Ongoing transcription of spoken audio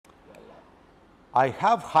I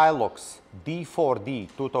have Hilux D4D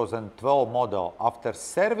 2012 model. After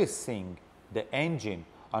servicing the engine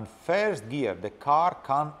on first gear, the car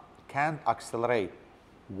can't accelerate.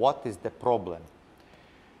 What is the problem?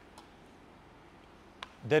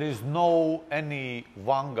 There is no any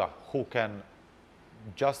Vanga who can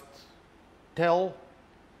just tell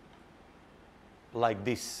like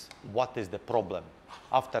this what is the problem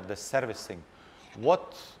after the servicing.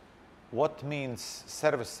 What means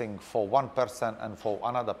servicing for one person and for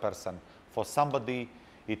another person? For somebody,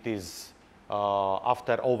 it is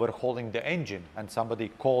after overhauling the engine, and somebody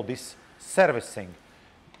call this servicing.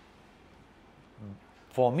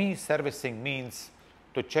 For me, servicing means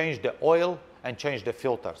to change the oil and change the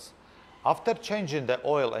filters. After changing the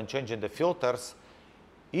oil and changing the filters,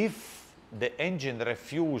 if the engine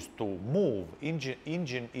refuses to move,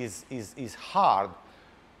 engine is hard,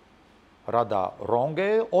 rather wrong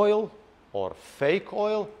oil or fake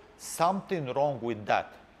oil, something wrong with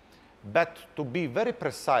that. But to be very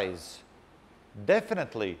precise,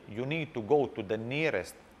 definitely you need to go to the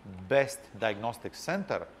nearest best diagnostic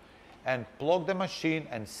center and plug the machine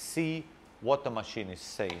and see what the machine is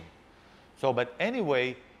saying. So, but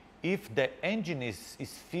anyway, if the engine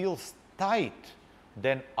feels tight,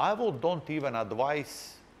 then I don't even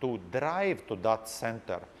advise to drive to that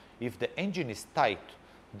center. If the engine is tight,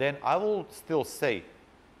 then I will still say,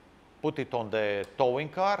 put it on the towing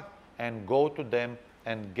car and go to them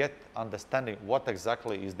and get understanding what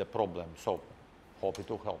exactly is the problem. So, hope it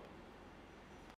will help.